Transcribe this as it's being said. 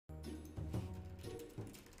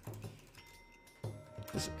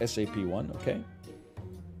This is SAP1, okay.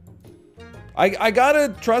 I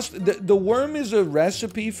gotta trust, the worm is a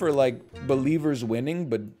recipe for, like, believers winning,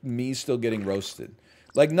 but me still getting roasted.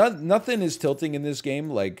 Like, nothing is tilting in this game,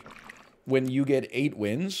 like, when you get 8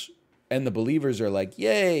 wins, and the believers are like,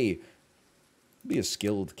 yay, be a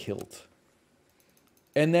skilled kilt.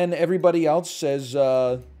 And then everybody else says,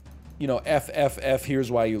 you know, F,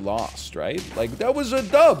 here's why you lost, right? Like, that was a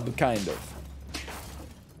dub, kind of.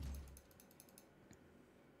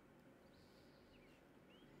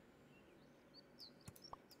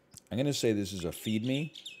 I'm going to say this is a feed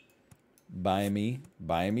me, buy me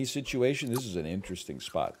situation. This is an interesting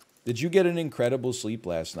spot. Did you get an incredible sleep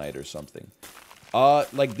last night or something?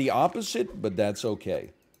 Like the opposite, but that's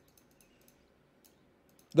okay.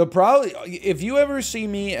 The problem, if you ever see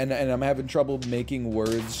me and I'm having trouble making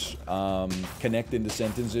words connect into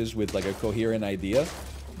sentences with like a coherent idea,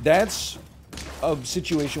 that's a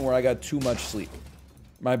situation where I got too much sleep.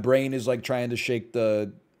 My brain is like trying to shake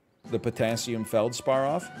the potassium feldspar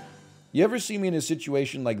off. You ever see me in a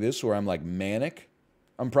situation like this where I'm like manic?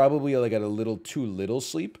 I'm probably like at a little too little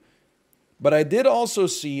sleep. But I did also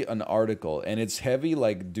see an article, and it's heavy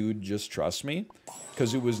like, dude, just trust me.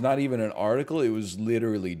 Because it was not even an article, it was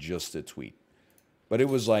literally just a tweet. But it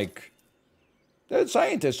was like, the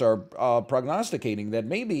scientists are prognosticating that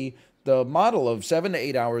maybe the model of 7 to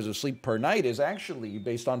 8 hours of sleep per night is actually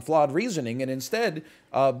based on flawed reasoning, and instead,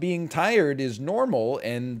 being tired is normal,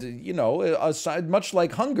 and, you know, much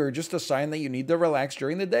like hunger, just a sign that you need to relax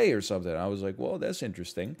during the day or something. I was like, well, that's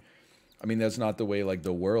interesting. I mean, that's not the way, like,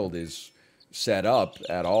 the world is set up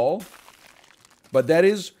at all. But that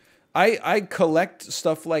is, I collect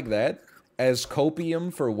stuff like that as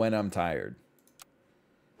copium for when I'm tired.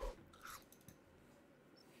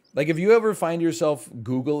 Like, if you ever find yourself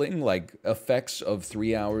Googling, like, effects of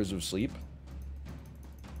 3 hours of sleep,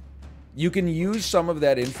 you can use some of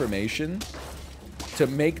that information to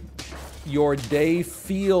make your day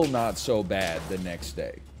feel not so bad the next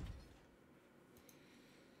day.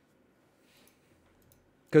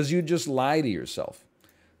 Because you just lie to yourself.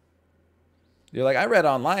 You're like, I read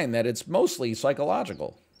online that it's mostly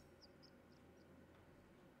psychological.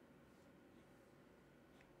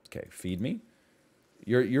 Okay, feed me.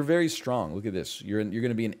 You're very strong. Look at this. You're going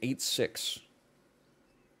to be an 8-6.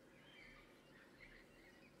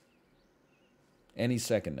 Any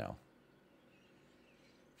second now.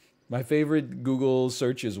 My favorite Google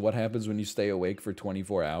search is what happens when you stay awake for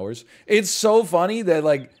 24 hours. It's so funny that,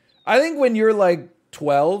 like, I think when you're like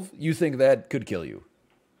 12, you think that could kill you.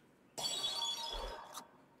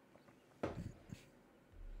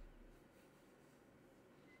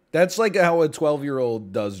 That's like how a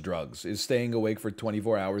 12-year-old does drugs, is staying awake for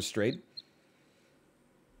 24 hours straight.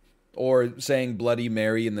 Or saying Bloody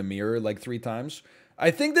Mary in the mirror like 3 times.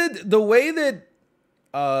 I think that the way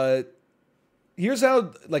that, here's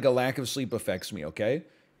how like a lack of sleep affects me, okay?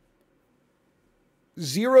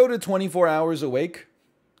 0 to 24 hours awake,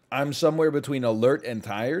 I'm somewhere between alert and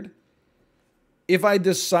tired. If I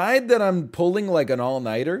decide that I'm pulling like an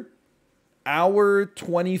all-nighter, hour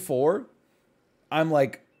 24, I'm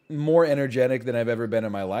like more energetic than I've ever been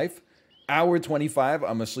in my life. Hour 25,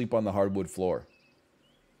 I'm asleep on the hardwood floor.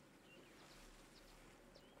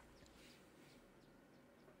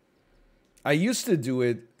 I used to do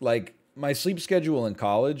it, like, my sleep schedule in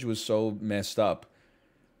college was so messed up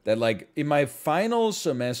that, like, in my final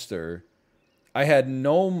semester, I had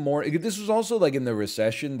no more... This was also, like, in the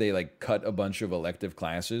recession, they, like, cut a bunch of elective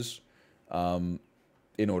classes in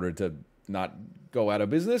order to not go out of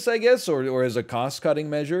business, I guess, or as a cost-cutting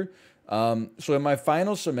measure. So in my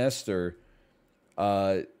final semester,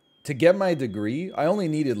 to get my degree, I only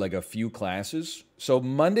needed, like, a few classes. So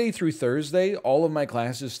Monday through Thursday, all of my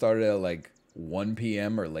classes started at, like, 1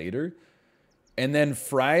 p.m. or later. And then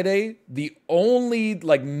Friday, the only,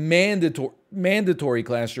 like, mandatory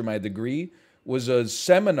class for my degree was a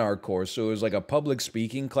seminar course. So it was, like, a public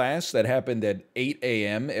speaking class that happened at 8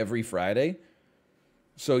 a.m. every Friday.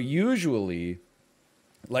 So usually,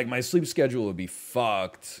 like, my sleep schedule would be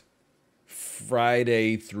fucked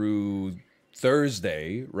Friday through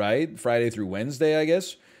Thursday, right? Friday through Wednesday, I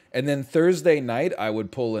guess. And then Thursday night, I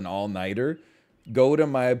would pull an all-nighter, go to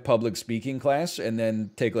my public speaking class, and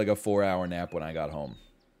then take like a 4-hour nap when I got home.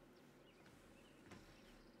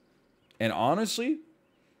 And honestly,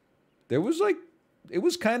 there was like, it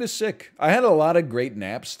was kind of sick. I had a lot of great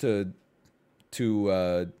naps to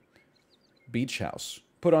Beach House.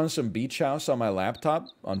 Put on some Beach House on my laptop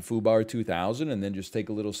on Fubar 2000 and then just take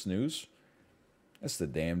a little snooze. That's the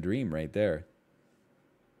damn dream right there.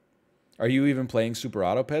 Are you even playing Super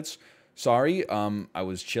Auto Pets? Sorry, I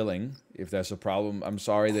was chilling, if that's a problem. I'm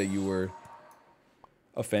sorry that you were...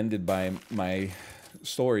 offended by my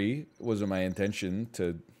story. It wasn't my intention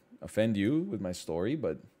to offend you with my story,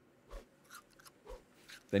 but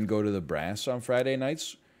then go to the brass on Friday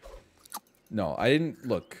nights. No, I didn't.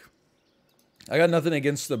 Look, I got nothing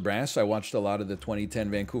against the brass. I watched a lot of the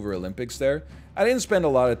 2010 Vancouver Olympics there. I didn't spend a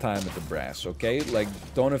lot of time at the brass, okay? Like,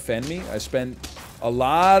 don't offend me. I spent a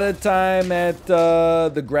lot of time at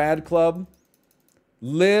the grad club. A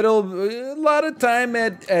lot of time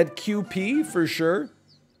at QP, for sure.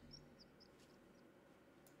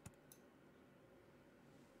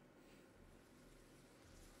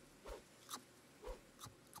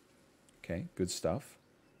 Okay, good stuff.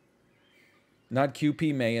 Not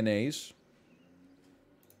QP mayonnaise.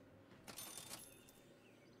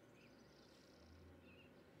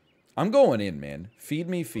 I'm going in, man. Feed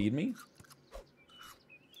me, feed me.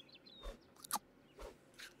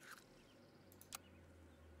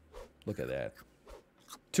 Look at that.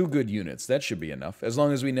 2 good units. That should be enough. As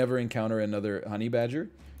long as we never encounter another honey badger.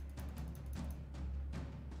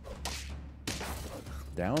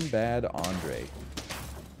 Down bad Andre.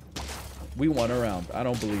 We won a round. I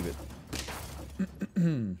don't believe it.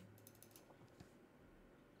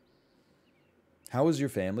 How was your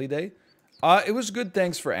family day? It was good,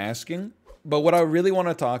 thanks for asking. But what I really want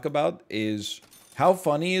to talk about is how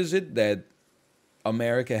funny is it that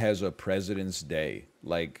America has a President's Day?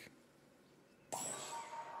 Like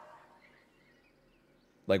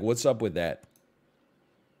what's up with that?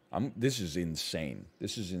 This is insane.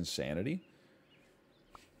 This is insanity.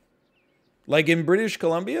 Like in British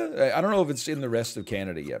Columbia, I don't know if it's in the rest of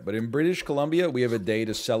Canada yet, but in British Columbia, we have a day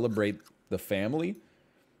to celebrate the family.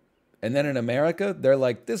 And then in America, they're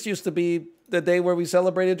like, this used to be the day where we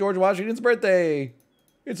celebrated George Washington's birthday.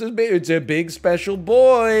 It's a big special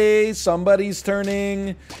boy. Somebody's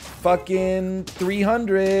turning fucking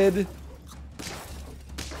 300.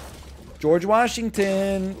 George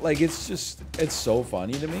Washington. Like, it's so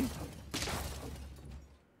funny to me.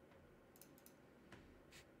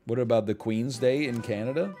 What about the Queen's Day in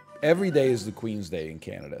Canada? Every day is the Queen's Day in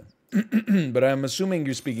Canada. But I'm assuming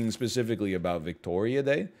you're speaking specifically about Victoria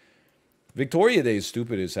Day. Victoria Day is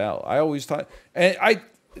stupid as hell. I always thought, and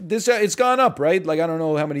it's gone up, right? Like, I don't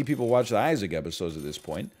know how many people watch the Isaac episodes at this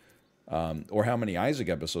point, or how many Isaac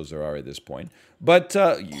episodes there are at this point. But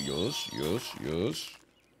yes.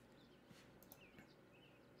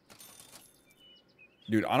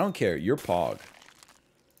 Dude, I don't care. You're Pog.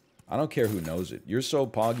 I don't care who knows it. You're so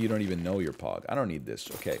Pog, you don't even know you're Pog. I don't need this.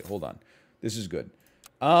 Okay, hold on. This is good.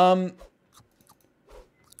 I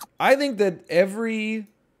think that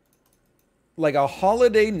like a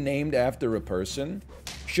holiday named after a person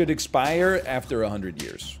should expire after 100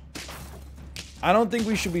 years. I don't think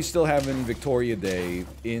we should be still having Victoria Day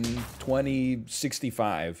in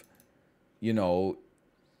 2065. You know,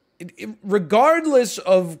 regardless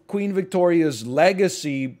of Queen Victoria's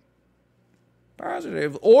legacy,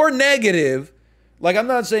 positive or negative. Like, I'm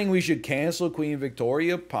not saying we should cancel Queen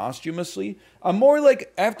Victoria posthumously. I'm more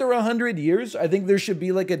like, after 100 years, I think there should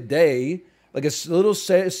be like a day, like a little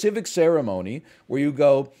civic ceremony where you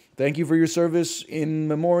go, thank you for your service in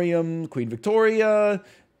memoriam, Queen Victoria.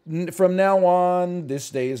 From now on, this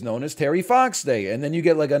day is known as Terry Fox Day. And then you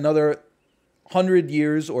get like another 100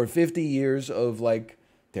 years or 50 years of like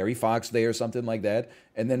Terry Fox Day or something like that.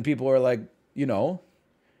 And then people are like, you know,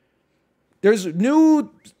 there's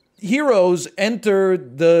new heroes enter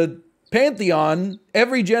the pantheon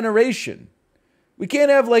every generation. We can't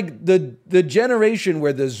have like the generation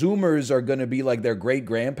where the Zoomers are going to be like their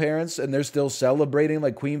great-grandparents and they're still celebrating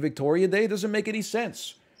like Queen Victoria Day. It doesn't make any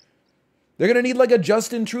sense. They're going to need like a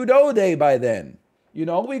Justin Trudeau Day by then. You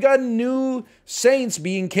know, we got new saints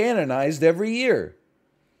being canonized every year.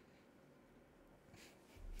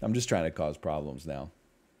 I'm just trying to cause problems now.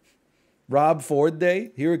 Rob Ford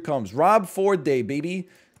Day. Here it comes. Rob Ford Day, baby.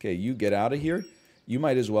 Okay, you get out of here. You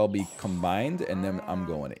might as well be combined, and then I'm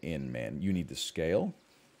going in, man. You need to scale.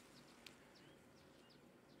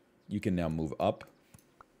 You can now move up.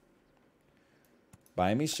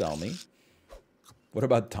 Buy me, sell me. What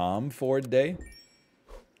about Tom Ford Day?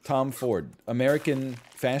 Tom Ford. American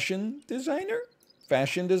fashion designer?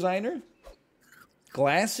 Fashion designer?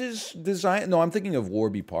 Glasses design? No, I'm thinking of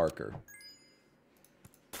Warby Parker.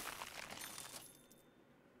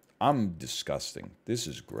 I'm disgusting. This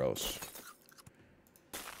is gross.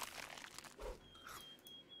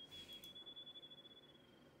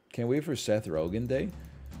 Can't wait for Seth Rogen Day.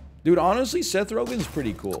 Dude, honestly, Seth Rogen's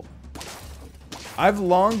pretty cool. I've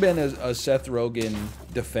long been a Seth Rogen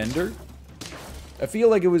defender. I feel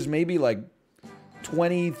like it was maybe like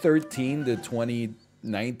 2013 to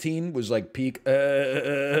 2019 was like peak,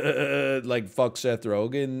 like fuck Seth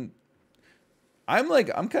Rogen.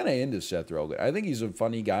 I'm kind of into Seth Rogen. I think he's a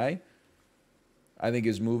funny guy. I think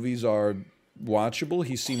his movies are watchable.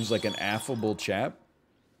 He seems like an affable chap.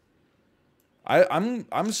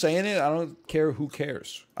 I'm saying it. I don't care who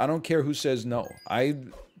cares. I don't care who says no.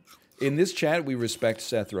 In this chat we respect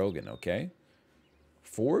Seth Rogen, okay?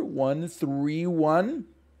 4131.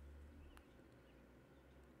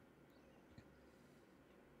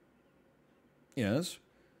 Yes.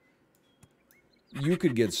 You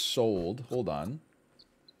could get sold. Hold on.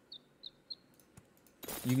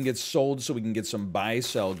 You can get sold so we can get some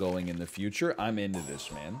buy-sell going in the future. I'm into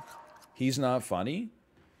this, man. He's not funny?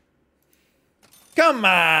 Come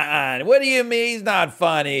on! What do you mean he's not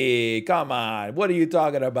funny? Come on. What are you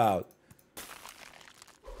talking about?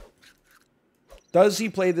 Does he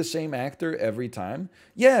play the same actor every time?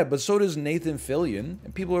 Yeah, but so does Nathan Fillion.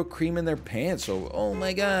 And people are creaming their pants. So, oh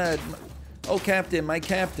my god. Oh, Captain, my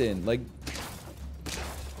Captain. Like,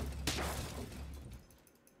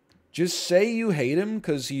 just say you hate him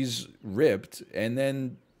because he's ripped and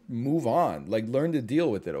then move on. Like, learn to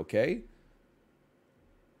deal with it, okay?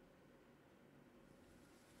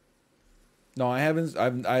 No, I haven't.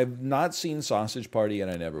 I've not seen Sausage Party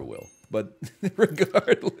and I never will. But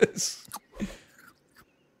regardless.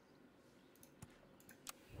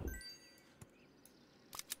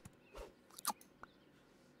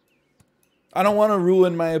 I don't want to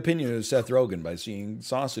ruin my opinion of Seth Rogen by seeing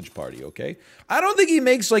Sausage Party, okay? I don't think he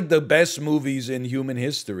makes, like, the best movies in human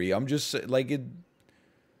history. I'm just, like, I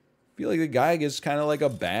feel like the guy gets kind of like a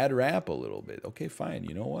bad rap a little bit. Okay, fine.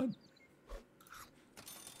 You know what?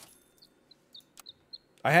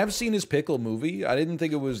 I have seen his Pickle movie. I didn't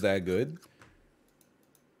think it was that good.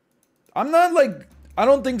 I'm not, like... I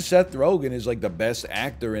don't think Seth Rogen is, like, the best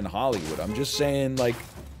actor in Hollywood. I'm just saying, like...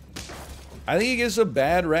 I think he gets a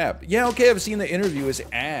bad rap. Yeah, okay, I've seen The Interview. His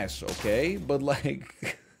ass, okay? But,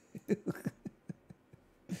 like...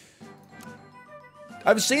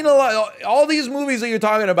 I've seen a lot... All these movies that you're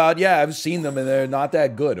talking about, yeah, I've seen them and they're not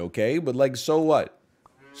that good, okay? But, like, so what?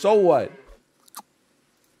 So what?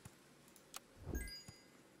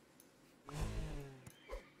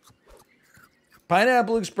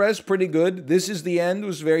 Pineapple Express, pretty good. This Is the End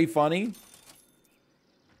was very funny.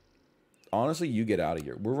 Honestly, you get out of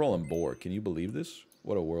here. We're rolling boar. Can you believe this?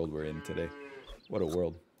 What a world we're in today. What a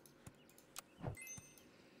world.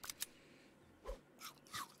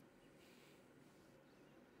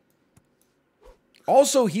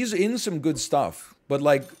 Also, he's in some good stuff. But,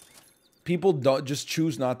 like, people don't just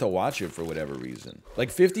choose not to watch it for whatever reason. Like,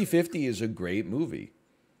 50-50 is a great movie.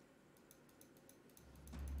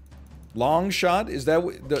 Long Shot, is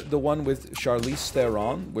that the one with Charlize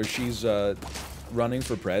Theron where she's running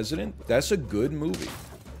for president? That's a good movie.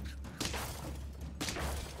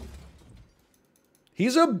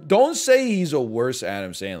 Don't say he's a worse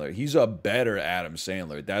Adam Sandler. He's a better Adam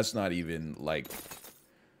Sandler. That's not even, like,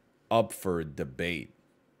 up for debate.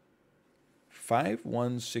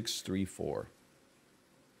 51634.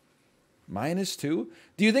 -2?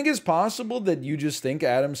 Do you think it's possible that you just think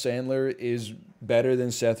Adam Sandler is better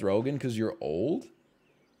than Seth Rogen because you're old?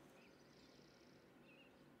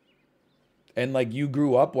 And, like, you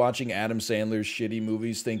grew up watching Adam Sandler's shitty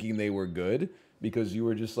movies thinking they were good because you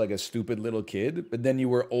were just, like, a stupid little kid. But then you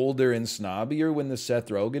were older and snobbier when the Seth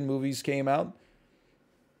Rogen movies came out.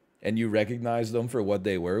 And you recognized them for what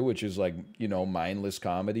they were, which is, like, you know, mindless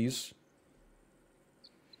comedies.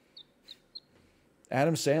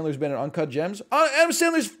 Adam Sandler's been in Uncut Gems. Adam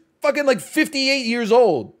Sandler's fucking, like, 58 years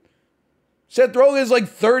old. Seth Rogen is, like,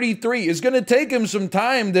 33. It's going to take him some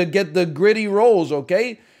time to get the gritty roles,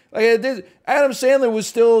 okay? Like, Adam Sandler was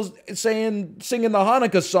still singing the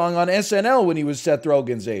Hanukkah song on SNL when he was Seth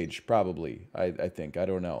Rogen's age, probably. I think. I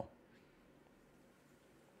don't know.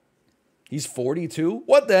 He's 42?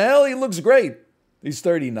 What the hell? He looks great. He's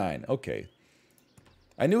 39. Okay.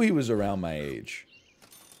 I knew he was around my age.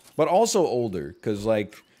 But also older, because,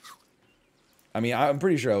 like... I mean, I'm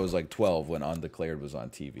pretty sure I was, like, 12 when Undeclared was on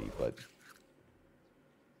TV, but...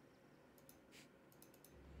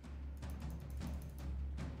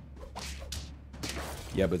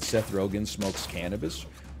 Yeah, but Seth Rogen smokes cannabis?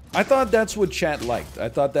 I thought that's what chat liked. I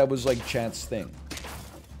thought that was, like, chat's thing.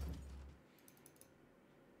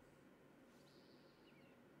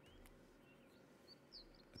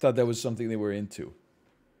 I thought that was something they were into.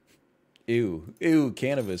 Ew. Ew,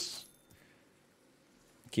 cannabis.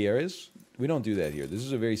 Kiara's? We don't do that here. This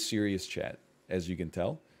is a very serious chat, as you can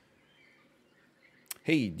tell.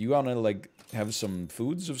 Hey, do you want to, like, have some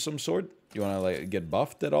foods of some sort? Do you want to, like, get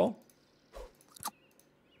buffed at all?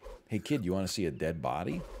 Hey, kid, you want to see a dead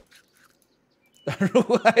body? I don't know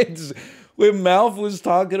why. When Malf was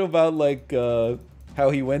talking about, like, how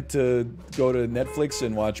he went to go to Netflix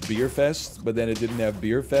and watch Beer Fest, but then it didn't have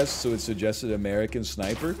Beer Fest, so it suggested American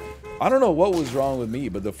Sniper. I don't know what was wrong with me,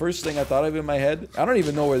 but the first thing I thought of in my head, I don't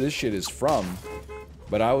even know where this shit is from,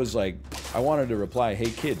 but I was like, I wanted to reply, hey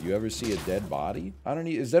kid, you ever see a dead body? I don't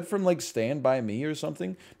need, is that from like Stand By Me or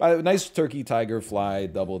something? Nice turkey, tiger, fly,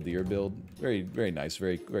 double deer build. Very, very nice,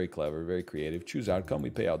 very, very clever, very creative. Choose outcome, we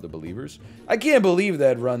pay out the believers. I can't believe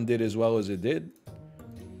that run did as well as it did.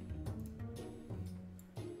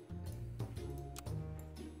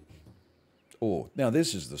 Oh, now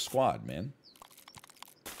this is the squad, man.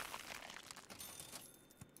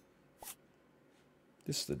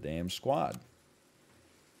 This is the damn squad.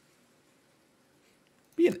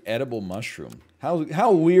 Be an edible mushroom.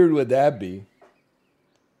 How weird would that be?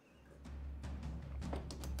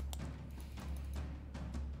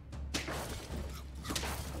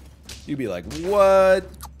 You'd be like, what?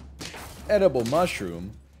 Edible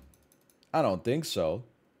mushroom? I don't think so.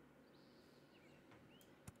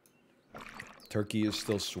 Turkey is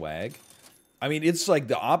still swag. I mean, it's like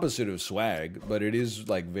the opposite of swag, but it is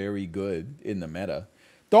like very good in the meta.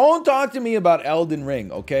 Don't talk to me about Elden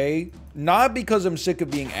Ring, okay? Not because I'm sick of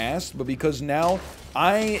being asked, but because now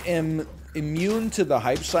I am immune to the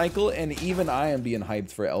hype cycle, and even I am being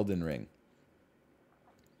hyped for Elden Ring.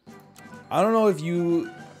 I don't know if you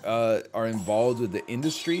are involved with the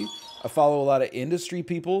industry. I follow a lot of industry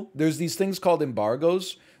people. There's these things called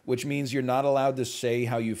embargoes, which means you're not allowed to say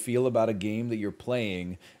how you feel about a game that you're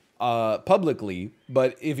playing publicly,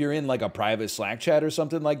 but if you're in like a private Slack chat or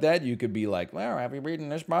something like that, you could be like, well, have you reading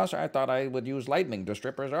this, boss? I thought I would use lightning to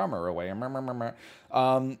strip his armor away.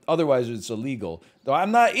 Otherwise, it's illegal. Though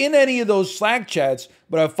I'm not in any of those Slack chats,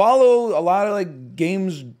 but I follow a lot of like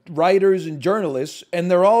games writers and journalists,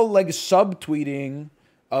 and they're all like subtweeting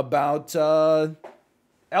about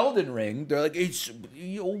Elden Ring. They're like,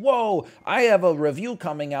 whoa, I have a review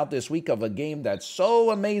coming out this week of a game that's so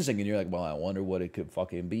amazing. And you're like, well, I wonder what it could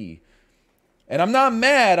fucking be. And I'm not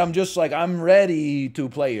mad. I'm just like, I'm ready to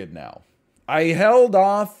play it now. I held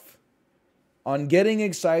off on getting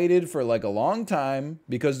excited for like a long time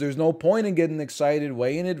because there's no point in getting excited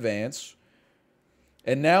way in advance.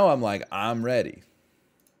 And now I'm like, I'm ready.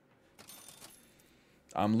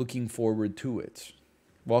 I'm looking forward to it.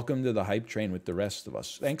 Welcome to the hype train with the rest of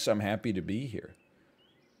us. Thanks, I'm happy to be here.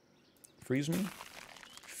 Freeze me?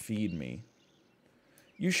 Feed me.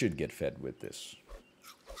 You should get fed with this.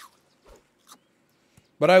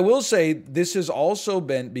 But I will say, this has also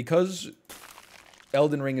been, because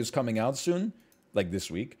Elden Ring is coming out soon, like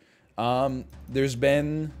this week, there's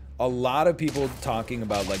been a lot of people talking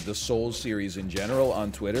about like the Souls series in general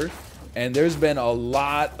on Twitter, and there's been a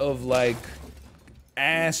lot of like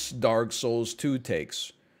ass Dark Souls 2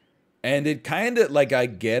 takes. And it kind of, like, I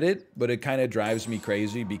get it, but it kind of drives me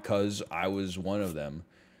crazy because I was one of them.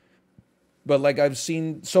 But, like, I've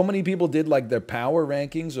seen so many people did, like, their power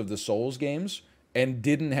rankings of the Souls games and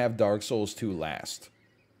didn't have Dark Souls 2 last.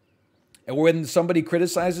 And when somebody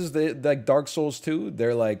criticizes the like Dark Souls 2,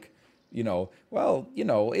 they're like, you know, well, you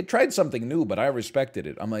know, it tried something new, but I respected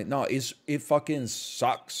it. I'm like, no, it fucking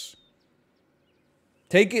sucks.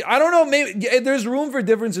 Take it. I don't know. Maybe there's room for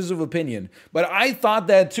differences of opinion, but I thought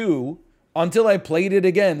that too until I played it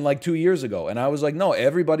again like 2 years ago, and I was like, no,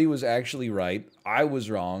 everybody was actually right. I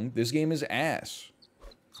was wrong. This game is ass.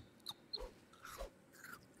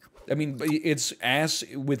 I mean, it's ass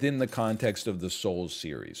within the context of the Souls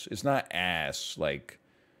series. It's not ass like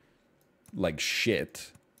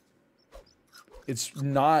shit. It's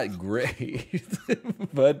not great,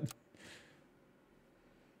 but.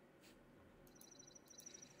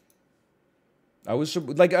 I was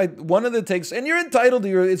like, one of the takes, and you're entitled to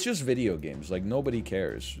your, it's just video games. Like, nobody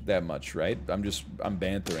cares that much, right? I'm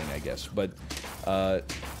bantering, I guess. But,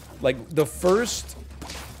 like, the first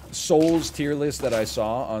Souls tier list that I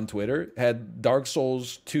saw on Twitter had Dark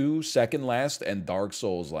Souls 2 second last and Dark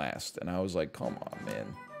Souls last. And I was like, come on,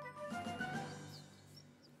 man.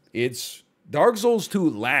 It's Dark Souls 2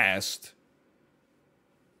 last,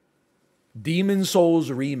 Demon Souls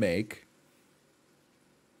remake,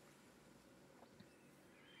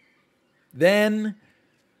 then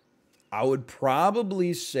I would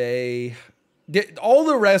probably say all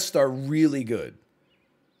the rest are really good.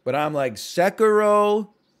 But I'm like Sekiro,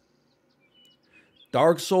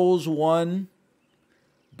 Dark Souls 1,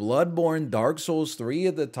 Bloodborne, Dark Souls 3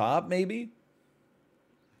 at the top, maybe.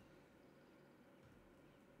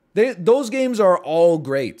 Those games are all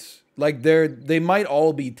great. Like they might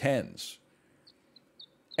all be 10s.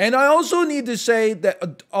 And I also need to say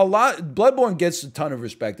that Bloodborne gets a ton of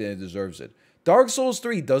respect and it deserves it. Dark Souls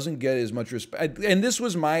 3 doesn't get as much respect. And this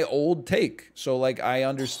was my old take. So, like, I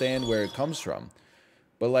understand where it comes from.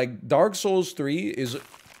 But like Dark Souls 3 is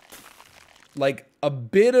like a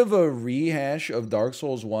bit of a rehash of Dark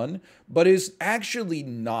Souls 1, but is actually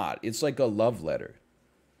not. It's like a love letter.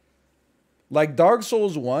 Like Dark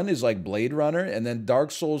Souls 1 is like Blade Runner, and then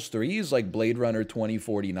Dark Souls 3 is like Blade Runner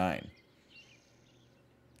 2049.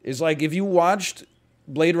 It's like if you watched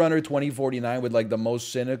Blade Runner 2049 with like the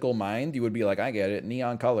most cynical mind, you would be like, I get it,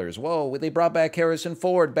 neon colors. Whoa, they brought back Harrison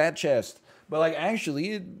Ford, bat chest. But like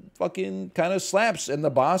actually it fucking kind of slaps, and the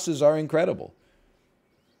bosses are incredible.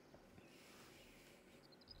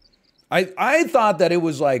 I thought that it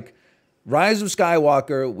was like Rise of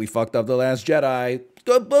Skywalker, we fucked up The Last Jedi.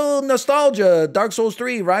 Boom, nostalgia, Dark Souls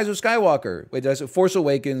 3, Rise of Skywalker. Wait, did I say Force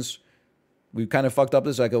Awakens? We kind of fucked up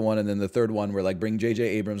the second one, and then the third one, we're like, bring J.J.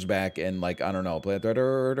 Abrams back and like, I don't know, play but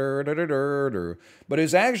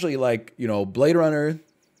it's actually like, you know, Blade Runner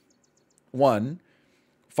 1,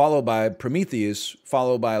 followed by Prometheus,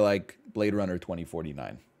 followed by like Blade Runner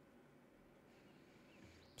 2049.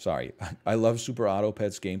 Sorry, I love Super Auto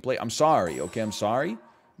Pets gameplay. I'm sorry, okay, I'm sorry.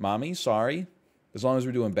 Mommy, sorry. As long as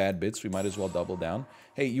we're doing bad bits, we might as well double down.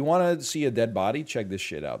 Hey, you want to see a dead body? Check this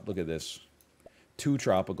shit out. Look at this. 2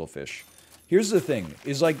 tropical fish. Here's the thing.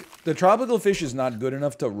 Is like, the tropical fish is not good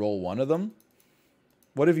enough to roll one of them.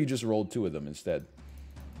 What if you just rolled 2 of them instead?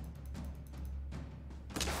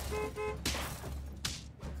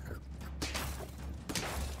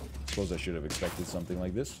 Suppose I should have expected something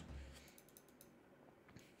like this.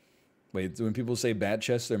 Wait, when people say bat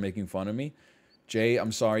chest, they're making fun of me? Jay,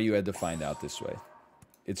 I'm sorry you had to find out this way.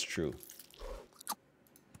 It's true.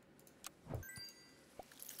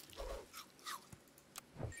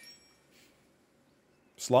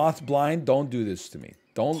 Sloth blind, don't do this to me.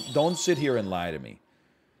 Don't sit here and lie to me.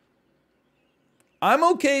 I'm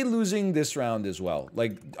okay losing this round as well.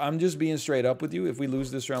 Like, I'm just being straight up with you. If we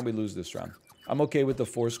lose this round, we lose this round. I'm okay with the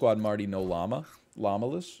 4-squad Marty no llama.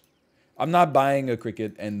 Llamaless. I'm not buying a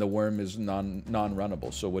cricket and the worm is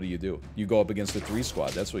non-runnable. So what do? You go up against the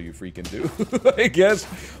 3-squad. That's what you freaking do. I guess.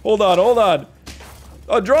 Hold on.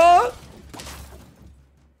 A draw?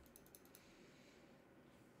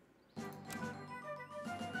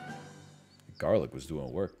 Garlic was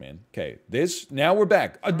doing work, man. Okay, now we're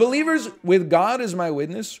back. Believers, with God as my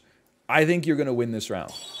witness, I think you're going to win this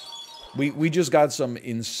round. We just got some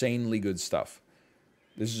insanely good stuff.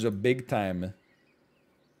 This is a big time...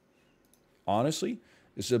 Honestly,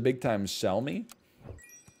 this is a big time sell me,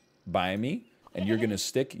 buy me, and you're going to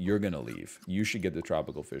stick, you're going to leave. You should get the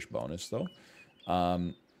tropical fish bonus, though.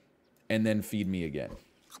 And then feed me again.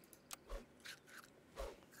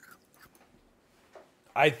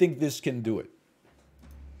 I think this can do it.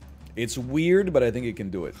 It's weird, but I think it can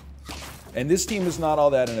do it. And this team is not all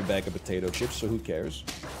that in a bag of potato chips, so who cares?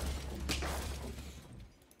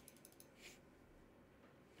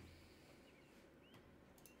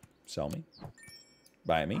 Sell me.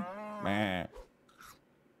 Buy me. Meh.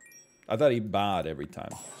 I thought he bought every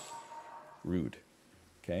time. Rude.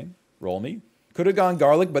 Okay. Roll me. Could have gone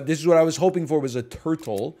garlic, but this is what I was hoping for, was a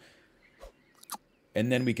turtle. And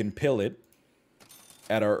then we can pill it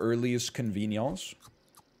at our earliest convenience.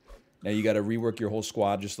 Now you got to rework your whole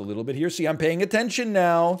squad just a little bit here. See, I'm paying attention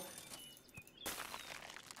now.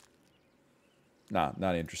 Nah,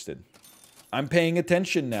 not interested. I'm paying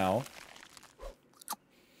attention now.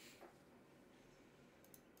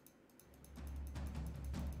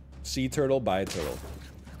 Sea turtle, buy a turtle.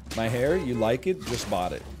 My hair, you like it? Just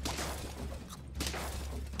bought it.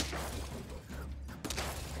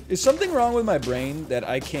 Is something wrong with my brain that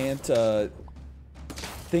I can't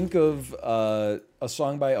think of a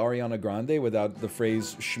song by Ariana Grande without the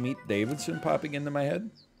phrase Schmeat Davidson popping into my head?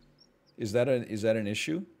 Is that an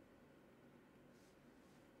issue?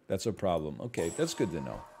 That's a problem. Okay, that's good to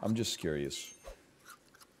know. I'm just curious.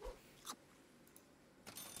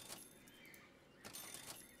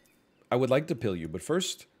 I would like to pill you, but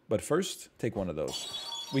first, take one of those.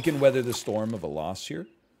 We can weather the storm of a loss here.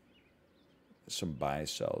 Some buy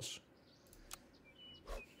sells.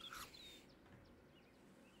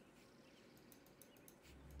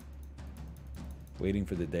 Waiting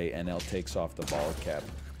for the day NL takes off the ball cap.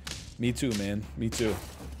 Me too, man. Me too.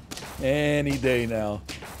 Any day now.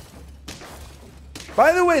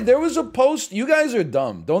 By the way, there was a post. You guys are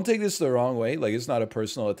dumb. Don't take this the wrong way. Like, it's not a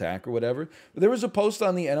personal attack or whatever. But there was a post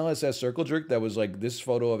on the NLSS Circle Jerk that was like this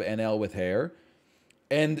photo of NL with hair.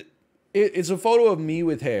 And it's a photo of me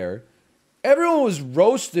with hair. Everyone was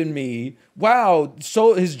roasting me. Wow,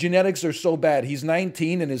 so his genetics are so bad. He's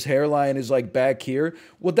 19 and his hairline is like back here.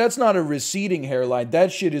 Well, that's not a receding hairline.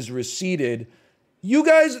 That shit is receded. You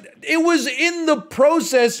guys, it was in the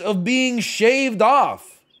process of being shaved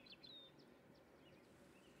off.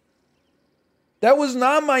 That was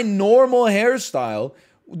not my normal hairstyle.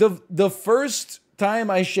 The first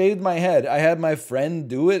time I shaved my head, I had my friend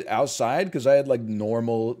do it outside because I had like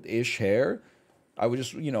normal-ish hair. I would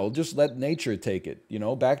just, you know, just let nature take it, you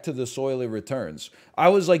know, back to the soil it returns. I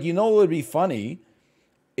was like, you know what would be funny?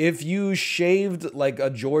 If you shaved like a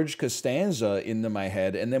George Costanza into my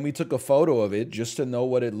head and then we took a photo of it just to know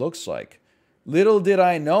what it looks like. Little did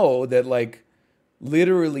I know that like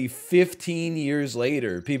literally 15 years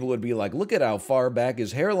later, people would be like, look at how far back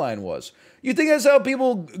his hairline was. You think that's how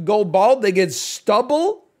people go bald? They get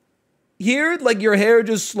stubble here? Like your hair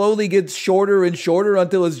just slowly gets shorter and shorter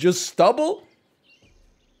until it's just stubble?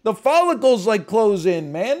 The follicles like close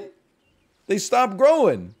in, man. They stop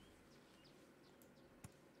growing.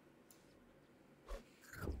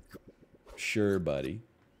 Sure, buddy.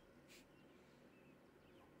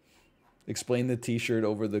 Explain the t-shirt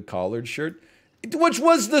over the collared shirt, which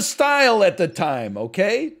was the style at the time,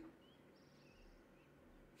 okay?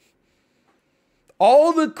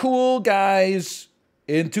 All the cool guys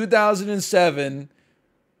in 2007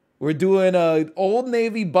 were doing an Old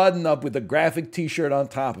Navy button-up with a graphic t-shirt on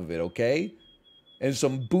top of it, okay? And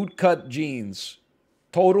some boot-cut jeans.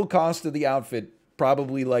 Total cost of the outfit,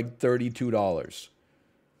 probably like $32.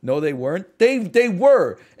 No, they weren't. They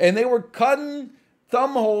were. And they were cutting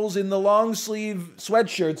thumb holes in the long sleeve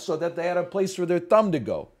sweatshirts so that they had a place for their thumb to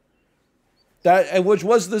go. That, which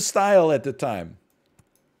was the style at the time.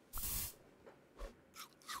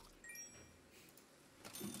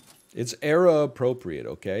 It's era appropriate,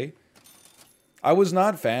 okay? I was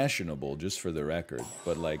not fashionable, just for the record,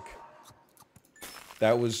 but like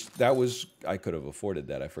that was I could have afforded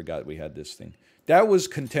that. I forgot we had this thing. That was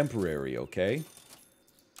contemporary, okay?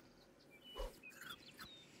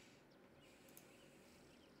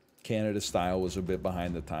 Canada style was a bit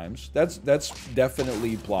behind the times. That's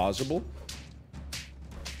definitely plausible.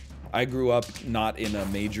 I grew up not in a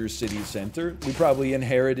major city center. We probably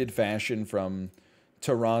inherited fashion from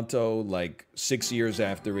Toronto like 6 years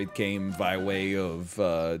after it came by way of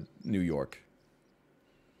New York.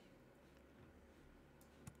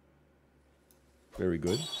 Very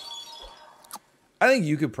good. I think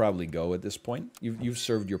you could probably go at this point. You've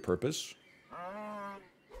served your purpose.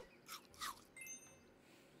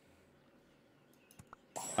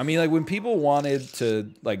 I mean, like, when people wanted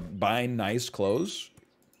to, like, buy nice clothes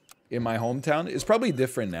in my hometown, it's probably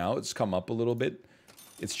different now. It's come up a little bit.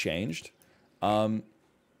 It's changed. Son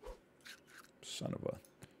of a...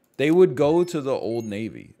 They would go to the Old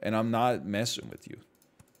Navy, and I'm not messing with you.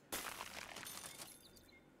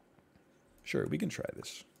 Sure, we can try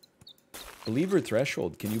this. Believer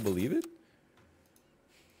threshold, can you believe it?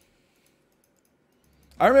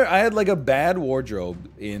 I remember I had, like, a bad wardrobe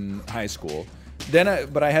in high school.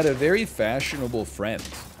 But I had a very fashionable friend.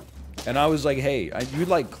 And I was like, hey, you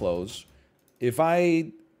like clothes. If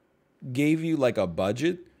I gave you like a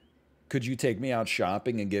budget, could you take me out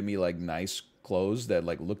shopping and get me like nice clothes that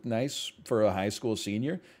like looked nice for a high school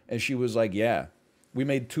senior? And she was like, yeah. We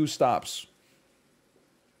made 2 stops.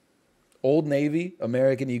 Old Navy,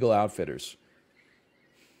 American Eagle Outfitters.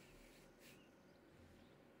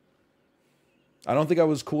 I don't think I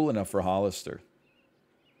was cool enough for Hollister.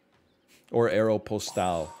 Or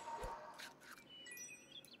Aeropostale.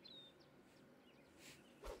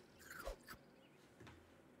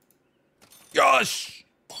 Gosh!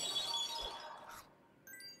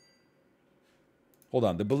 Hold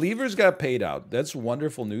on. The Believers got paid out. That's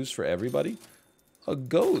wonderful news for everybody.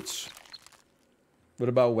 Goats. What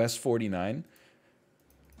about West 49?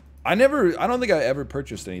 I don't think I ever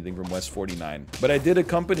purchased anything from West 49. But I did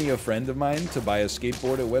accompany a friend of mine to buy a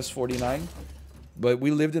skateboard at West 49. But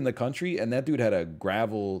we lived in the country, and that dude had a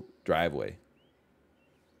gravel driveway.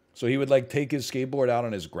 So he would, like, take his skateboard out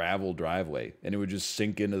on his gravel driveway, and it would just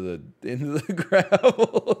sink into the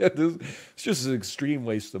gravel. It's just an extreme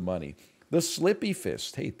waste of money. The Slippy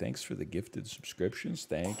Fist. Hey, thanks for the gifted subscriptions.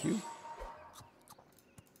 Thank you.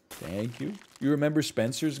 Thank you. You remember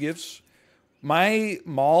Spencer's gifts? My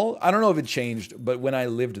mall, I don't know if it changed, but when I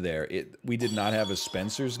lived there, we did not have a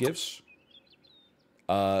Spencer's gifts.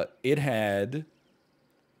 It had...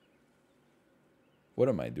 What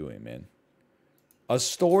am I doing, man? A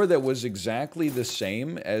store that was exactly the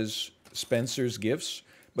same as Spencer's Gifts,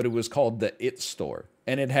 but it was called the It Store.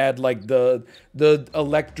 And it had, like, the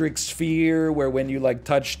electric sphere where when you, like,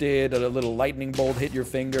 touched it, a little lightning bolt hit your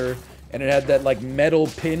finger. And it had that, like, metal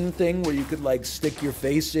pin thing where you could, like, stick your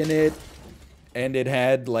face in it. And it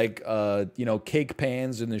had, like, you know, cake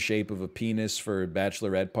pans in the shape of a penis for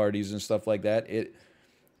bachelorette parties and stuff like that.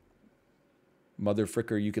 Mother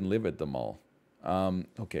fricker, you can live at the mall.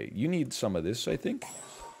 Okay, you need some of this, I think.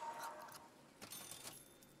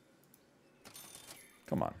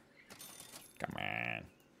 Come on. Come on.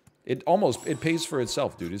 It pays for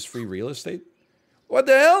itself, dude. It's free real estate. What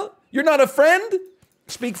the hell? You're not a friend?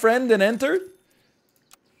 Speak friend and enter?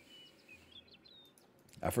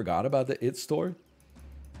 I forgot about the It store.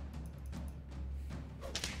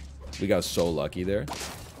 We got so lucky there.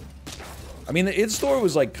 I mean, the It store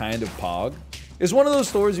was like kind of pog. It's one of those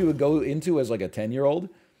stores you would go into as like a 10-year-old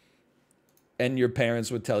and your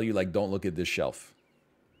parents would tell you like, don't look at this shelf.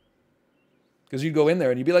 Because you'd go in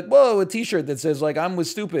there and you'd be like, whoa, a t-shirt that says like, I'm with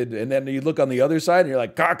stupid. And then you look on the other side and you're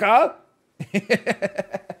like, caca?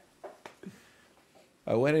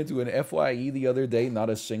 I went into an FYE the other day, not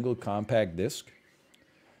a single compact disc.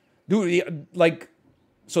 Dude, like,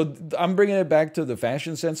 so I'm bringing it back to the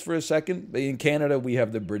fashion sense for a second. In Canada, we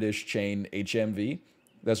have the British chain HMV.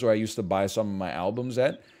 That's where I used to buy some of my albums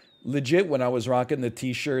at. Legit, when I was rocking the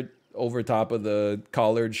t-shirt over top of the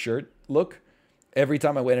collared shirt look, every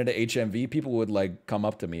time I went into HMV, people would like come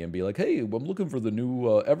up to me and be like, hey, I'm looking for the new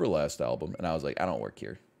Everlast album. And I was like, I don't work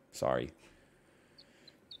here. Sorry.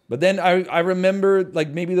 But then I remember like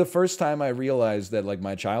maybe the first time I realized that like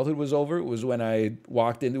my childhood was over was when I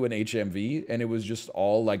walked into an HMV and it was just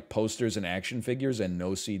all like posters and action figures and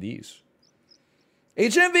no CDs.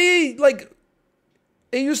 HMV, like,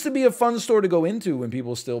 it used to be a fun store to go into when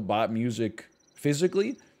people still bought music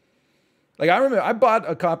physically. Like, I remember I bought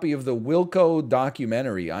a copy of the Wilco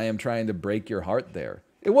documentary, I Am Trying to Break Your Heart there.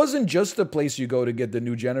 It wasn't just the place you go to get the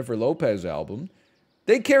new Jennifer Lopez album.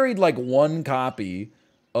 They carried like one copy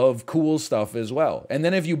of cool stuff as well. And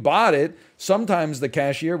then if you bought it, sometimes the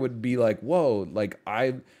cashier would be like, whoa, like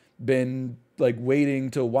I've been like waiting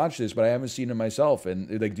to watch this, but I haven't seen it myself.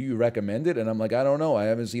 And like, do you recommend it? And I'm like, I don't know. I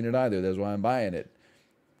haven't seen it either. That's why I'm buying it.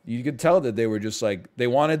 You could tell that they were just like, they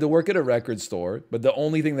wanted to work at a record store, but the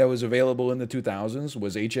only thing that was available in the 2000s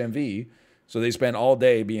was HMV. So they spent all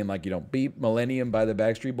day being like, you know, beep Millennium by the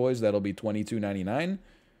Backstreet Boys. That'll be $22.99.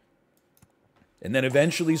 And then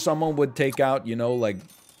eventually someone would take out, you know, like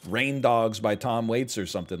Rain Dogs by Tom Waits or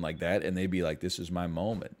something like that. And they'd be like, this is my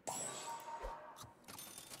moment.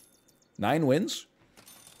 9 wins?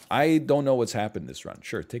 I don't know what's happened this run.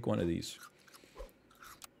 Sure, take one of these.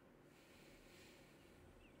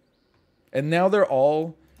 And now they're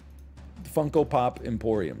all Funko Pop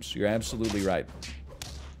Emporiums. You're absolutely right.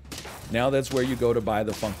 Now that's where you go to buy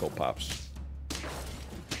the Funko Pops.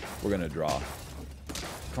 We're going to draw.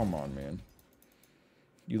 Come on, man.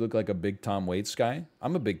 You look like a big Tom Waits guy.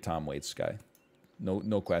 I'm a big Tom Waits guy.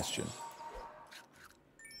 No question.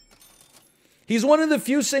 He's one of the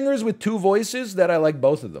few singers with 2 voices that I like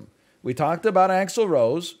both of them. We talked about Axl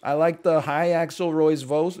Rose. I like the high Axl Rose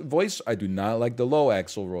voice. I do not like the low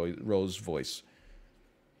Axl Rose voice.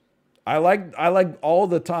 I like all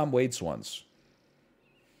the Tom Waits ones.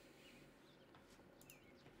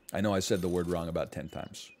 I know I said the word wrong about 10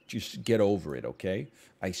 times. Just get over it, okay?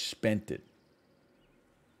 I spent it.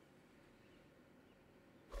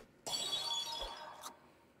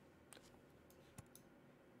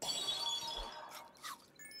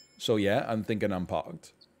 So yeah, I'm thinking I'm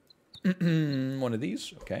pogged. One of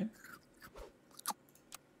these, okay.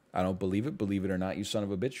 I don't believe it. Believe it or not, you son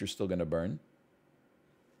of a bitch, you're still gonna burn.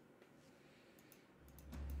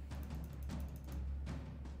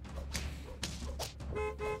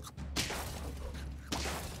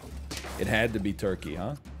 It had to be turkey,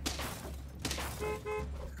 huh?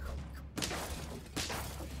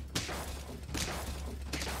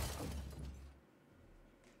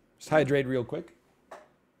 Just hydrate real quick.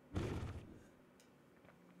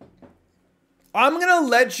 I'm going to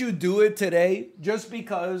let you do it today just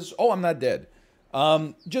because... Oh, I'm not dead.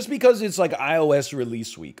 Just because it's like iOS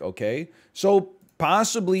release week, okay? So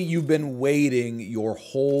possibly you've been waiting your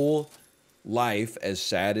whole life, as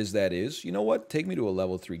sad as that is. You know what? Take me to a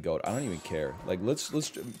level 3 goat. I don't even care. Like, let's...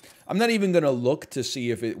 I'm not even going to look to see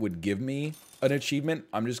if it would give me an achievement.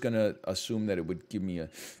 I'm just going to assume that it would give me a...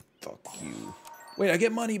 Fuck you. Wait, I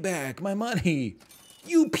get money back. My money.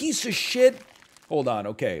 You piece of shit. Hold on.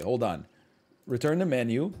 Okay, hold on. Return to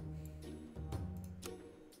menu.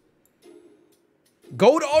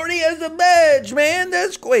 Goat already has a badge, man.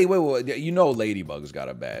 That's wait. You know Ladybug's got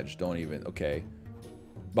a badge. Don't even. Okay.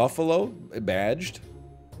 Buffalo badged.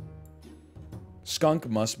 Skunk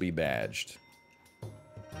must be badged.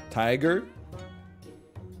 Tiger.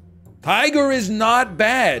 Tiger is not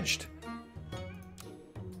badged.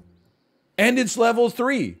 And it's level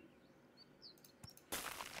 3.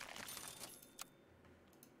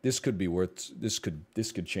 This could be worth, this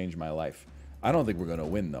could change my life. I don't think we're gonna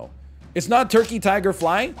win though. It's not turkey, tiger,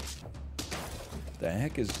 fly. The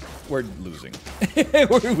heck is, we're losing.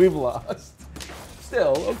 We've lost.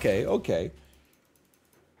 Still, okay.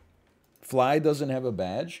 Fly doesn't have a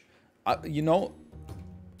badge. You know,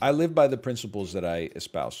 I live by the principles that I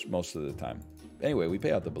espouse most of the time. Anyway, we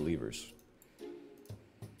pay out the believers.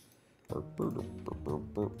 But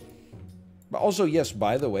also, yes,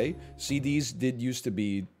 by the way, CDs did used to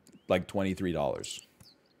be like $23.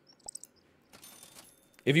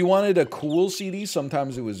 If you wanted a cool CD,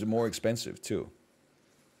 sometimes it was more expensive too.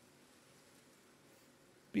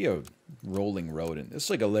 Be a rolling rodent. It's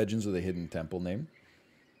like a Legends of the Hidden Temple name.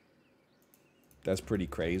 That's pretty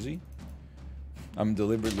crazy. I'm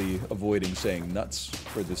deliberately avoiding saying nuts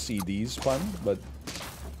for the CDs pun, but...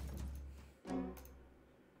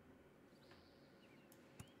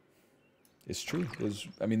 It's true. It was,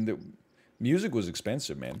 I mean, the music was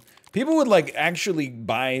expensive, man. People would, like, actually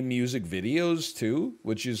buy music videos, too,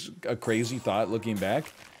 which is a crazy thought looking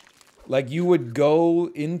back. Like, you would go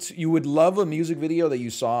into... You would love a music video that you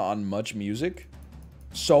saw on Much Music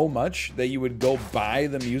so much that you would go buy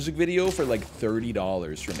the music video for, like,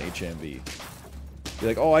 $30 from HMV. You're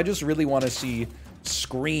like, oh, I just really want to see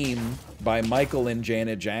Scream by Michael and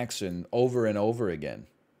Janet Jackson over and over again.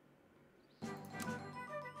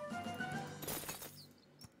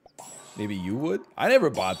 Maybe you would? I never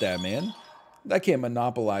bought that, man. I can't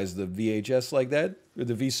monopolize the VHS like that, or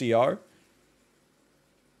the VCR.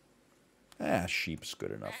 Ah, sheep's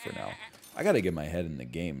good enough for now. I gotta get my head in the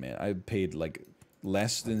game, man. I paid, like,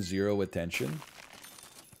 less than 0 attention.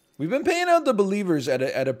 We've been paying out the believers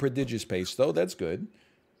at a prodigious pace, though. That's good.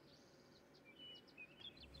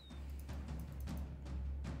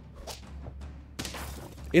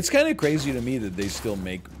 It's kind of crazy to me that they still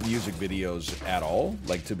make music videos at all,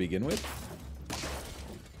 like, to begin with.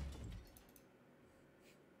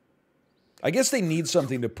 I guess they need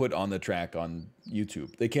something to put on the track on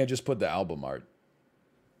YouTube. They can't just put the album art.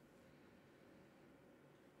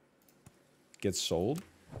 Get sold.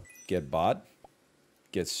 Get bought.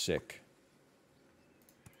 Get sick.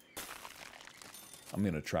 I'm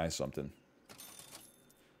gonna try something.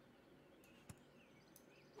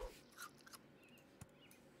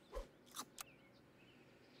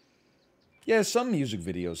 Yeah, some music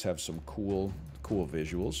videos have some cool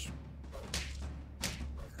visuals.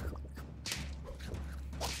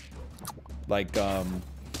 Like,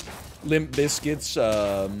 Limp Bizkit's,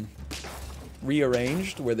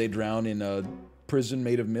 Rearranged, where they drown in a prison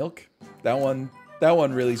made of milk. That one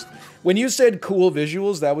really... When you said cool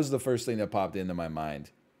visuals, that was the first thing that popped into my mind.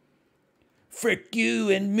 Frick you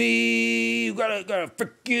and me, gotta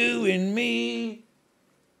frick you and me.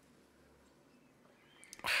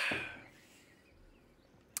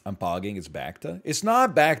 I'm pogging, it's Bacta. It's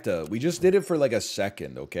not Bacta. We just did it for like a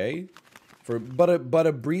second, okay? But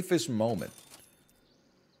a briefest moment.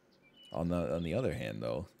 On the other hand,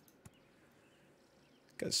 though,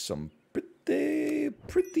 got some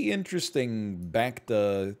pretty interesting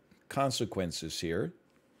Bacta consequences here.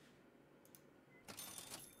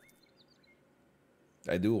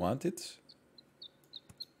 I do want it.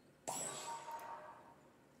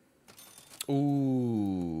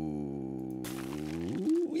 Ooh.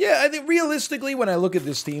 Yeah, I think realistically, when I look at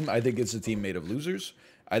this team, I think it's a team made of losers.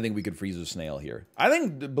 I think we could freeze a snail here. I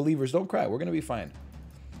think the believers don't cry. We're going to be fine.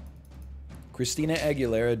 Christina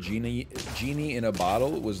Aguilera, Genie in a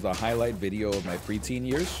Bottle was the highlight video of my preteen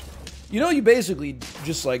years. You know, you basically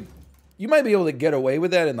just like, you might be able to get away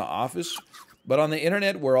with that in the office, but on the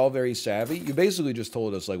internet, we're all very savvy. You basically just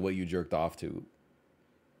told us like what you jerked off to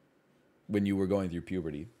when you were going through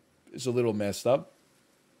puberty. It's a little messed up.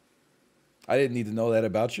 I didn't need to know that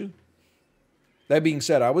about you. That being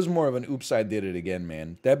said, I was more of an oops, I did it again,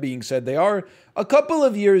 man. That being said, they are a couple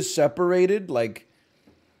of years separated. Like,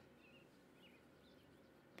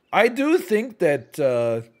 I do think that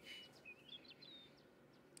there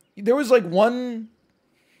was like one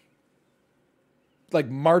like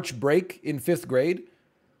March break in 5th grade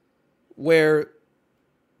where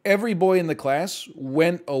every boy in the class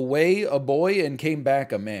went away a boy and came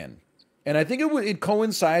back a man. And I think it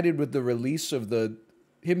coincided with the release of the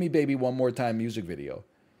Hit Me Baby One More Time music video.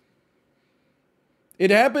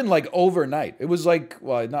 It happened like overnight. It was like,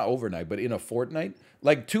 well, not overnight, but in a fortnight.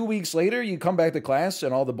 Like 2 weeks later, you come back to class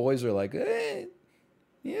and all the boys are like,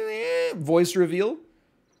 voice reveal.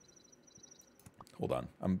 Hold on,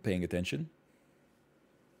 I'm paying attention.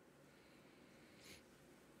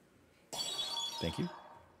 Thank you.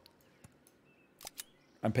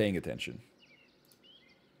 I'm paying attention.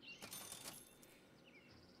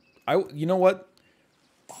 You know what?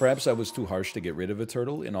 Perhaps I was too harsh to get rid of a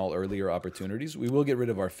turtle in all earlier opportunities. We will get rid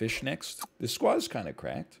of our fish next. This squad is kind of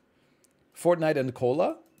cracked. Fortnite and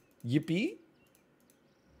cola? Yippee?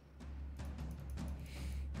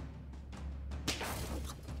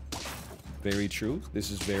 Very true. This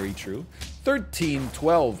is very true.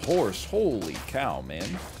 1312 horse. Holy cow,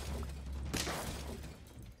 man.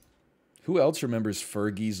 Who else remembers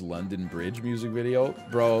Fergie's London Bridge music video?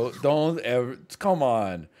 Bro, don't ever... Come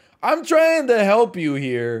on. I'm trying to help you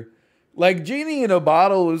here. Like, Genie in a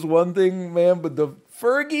Bottle is one thing, man, but the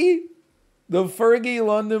Fergie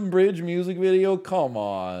London Bridge music video? Come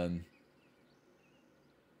on.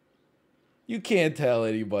 You can't tell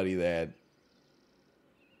anybody that.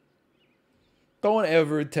 Don't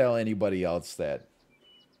ever tell anybody else that.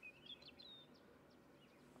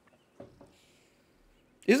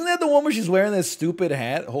 Isn't that the one where she's wearing this stupid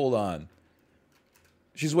hat? Hold on.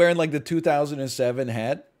 She's wearing like the 2007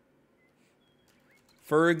 hat.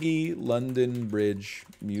 Fergie London Bridge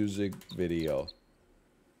music video.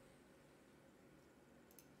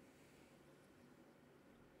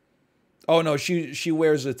 Oh no, she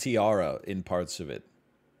wears a tiara in parts of it.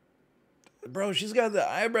 Bro, she's got the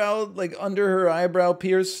eyebrow, like under her eyebrow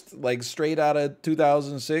pierced, like straight out of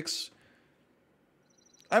 2006.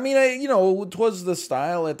 I mean, you know, it was the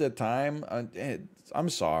style at the time. I'm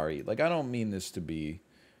sorry. Like, I don't mean this to be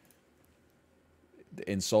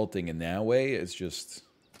insulting in that way. It's just...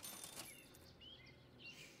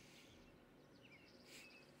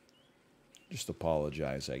 Just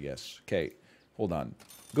apologize, I guess. Okay, hold on.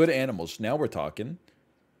 Good animals. Now we're talking.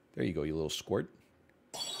 There you go, you little squirt.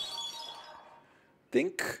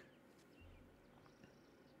 Think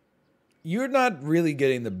you're not really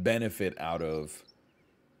getting the benefit out of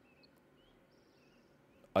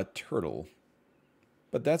a turtle,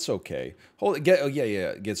 but that's okay.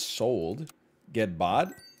 Get sold, get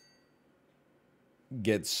bought,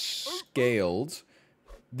 get scaled.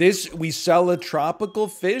 This, we sell a tropical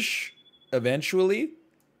fish eventually,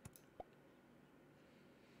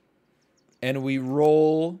 and we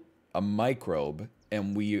roll a microbe,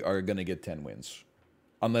 and we are gonna get 10 wins.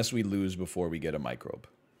 Unless we lose before we get a microbe,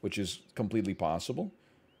 which is completely possible.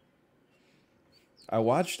 I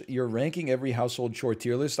watched your ranking every household chore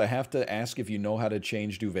tier list. I have to ask if you know how to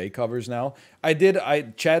change duvet covers now. I did.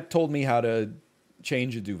 Chat told me how to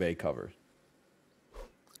change a duvet cover.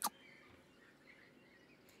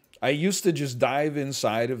 I used to just dive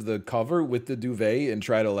inside of the cover with the duvet and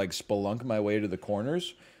try to like spelunk my way to the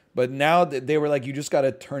corners. But now they were like, you just got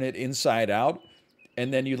to turn it inside out.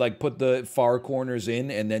 And then you like put the far corners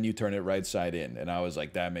in and then you turn it right side in. And I was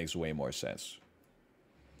like, that makes way more sense.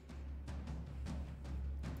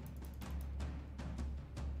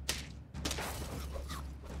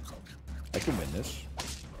 I can win this.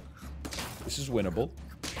 This is winnable.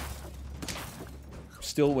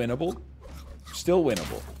 Still winnable. Still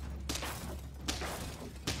winnable.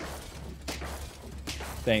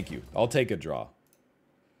 Thank you. I'll take a draw.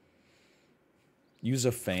 Use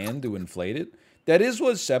a fan to inflate it. That is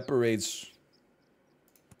what separates...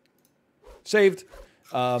 Saved.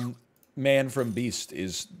 Man from beast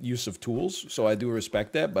is use of tools, so I do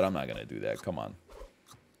respect that, but I'm not going to do that. Come on.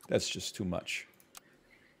 That's just too much.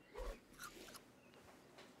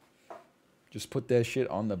 Just put that shit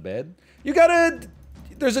on the bed. You gotta...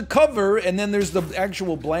 There's a cover, and then there's the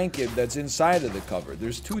actual blanket that's inside of the cover.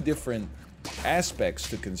 There's two different aspects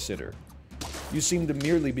to consider. You seem to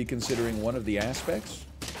merely be considering one of the aspects.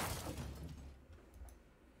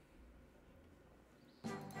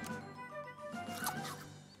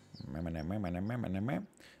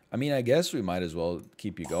 I mean, I guess we might as well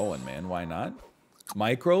keep you going, man. Why not?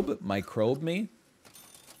 Microbe? Microbe me?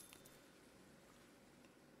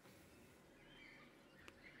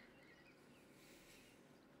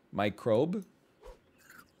 Microbe?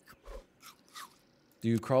 Do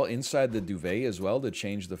you crawl inside the duvet as well to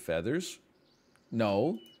change the feathers?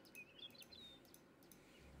 No.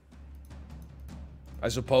 I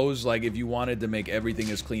suppose, like, if you wanted to make everything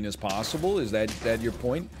as clean as possible, is that your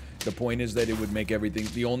point? The point is that it would make everything...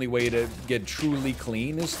 The only way to get truly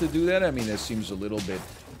clean is to do that? I mean, that seems a little bit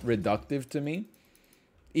reductive to me.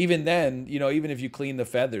 Even then, you know, even if you clean the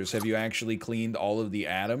feathers, have you actually cleaned all of the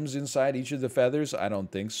atoms inside each of the feathers? I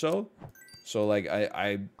don't think so. So, like,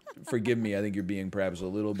 forgive me, I think you're being perhaps a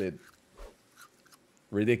little bit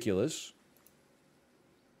ridiculous.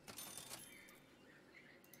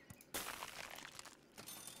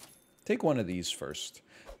 Take one of these first.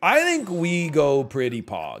 I think we go pretty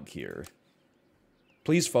pog here.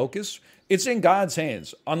 Please focus. It's in God's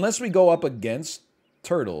hands. Unless we go up against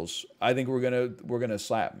turtles, I think we're gonna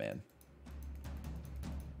slap, man.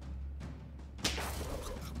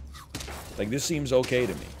 Like, this seems okay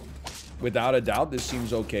to me. Without a doubt, this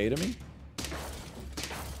seems okay to me.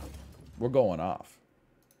 We're going off.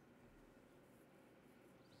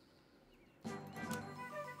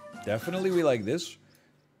 Definitely we like this.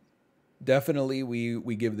 definitely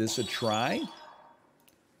we give this a try.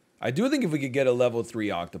 I do think if we could get a level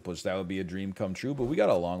 3 octopus, that would be a dream come true, but we got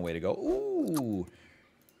a long way to go. Ooh.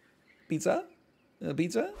 Pizza?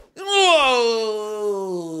 Pizza? Whoa!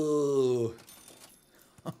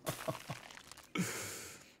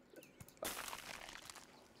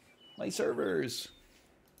 My servers.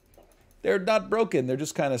 They're not broken, they're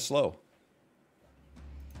just kind of slow.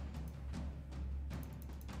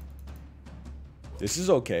 This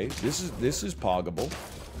is okay. This is poggable.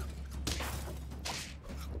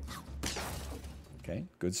 Okay,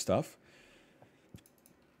 good stuff.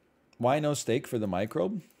 Why no steak for the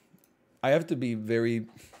microbe? I have to be very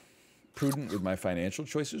prudent with my financial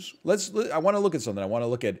choices. I want to look at something. I want to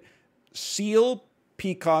look at seal,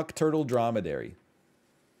 peacock, turtle, dromedary.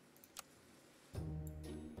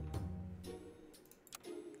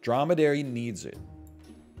 Dromedary needs it.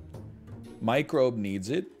 Microbe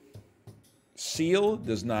needs it. Seal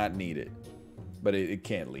does not need it, but it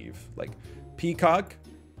can't leave. Like, peacock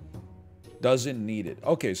doesn't need it.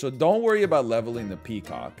 Okay, so don't worry about leveling the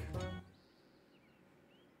peacock.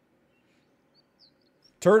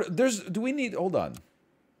 Turtle, do we need, hold on.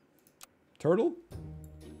 Turtle?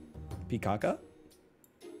 Peacocka?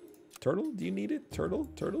 Turtle, do you need it? Turtle?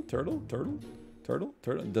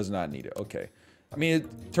 Does not need it, okay. I mean,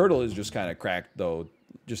 turtle is just kind of cracked, though,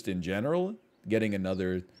 just in general. Getting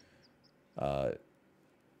another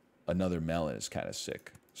melon is kind of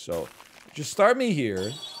sick. So, just start me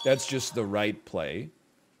here. That's just the right play.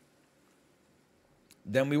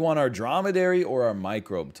 Then we want our dromedary or our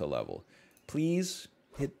microbe to level. Please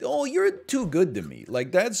hit... Oh, you're too good to me.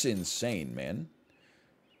 Like, that's insane, man.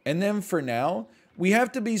 And then for now, we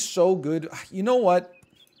have to be so good. You know what?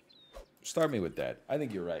 Start me with that. I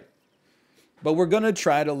think you're right. But we're going to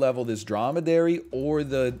try to level this dromedary or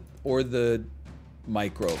the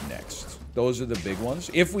microbe next. Those are the big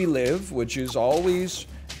ones. If we live, which is always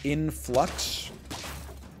in flux.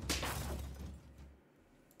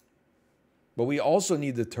 But we also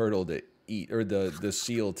need the turtle to eat, or the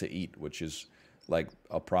seal to eat, which is like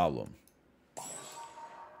a problem.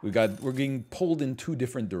 We're getting pulled in 2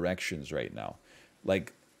 different directions right now.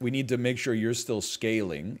 Like, we need to make sure you're still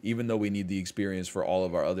scaling, even though we need the experience for all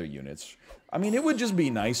of our other units. I mean, it would just be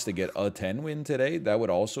nice to get a 10 win today. That would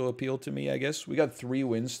also appeal to me, I guess. We got 3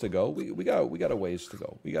 wins to go. We got a ways to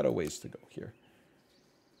go. We got a ways to go here.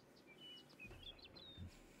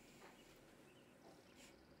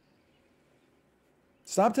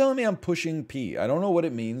 Stop telling me I'm pushing P. I don't know what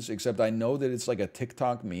it means, except I know that it's like a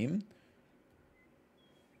TikTok meme.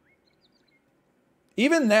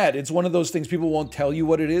 Even that, it's one of those things people won't tell you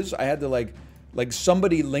what it is. I had to like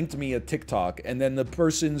somebody linked me a TikTok, and then the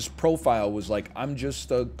person's profile was like, I'm just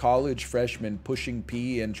a college freshman pushing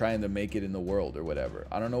P and trying to make it in the world or whatever.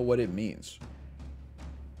 I don't know what it means.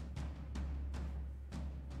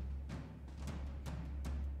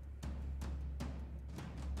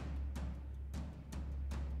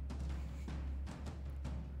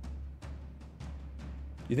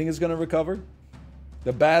 You think it's going to recover?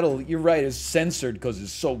 The battle, you're right, is censored because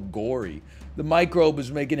it's so gory. The microbe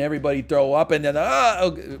is making everybody throw up, and then,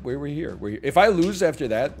 okay, we're here. We're here. If I lose after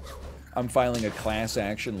that, I'm filing a class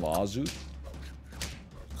action lawsuit.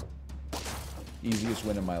 Easiest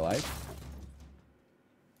win of my life.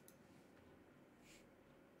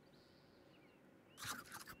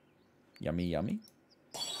 Yummy, yummy.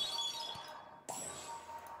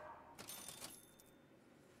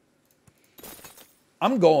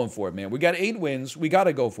 I'm going for it, man. We got 8 wins. We got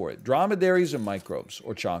to go for it. Dromedaries and microbes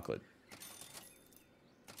or chocolate.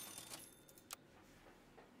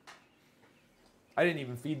 I didn't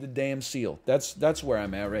even feed the damn seal. That's where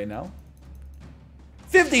I'm at right now.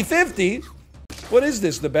 50-50? What is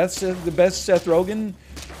this? The best Seth Rogen?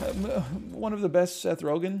 One of the best Seth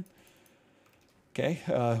Rogen? Okay,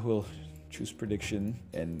 we'll choose prediction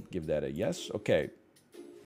and give that a yes. Okay,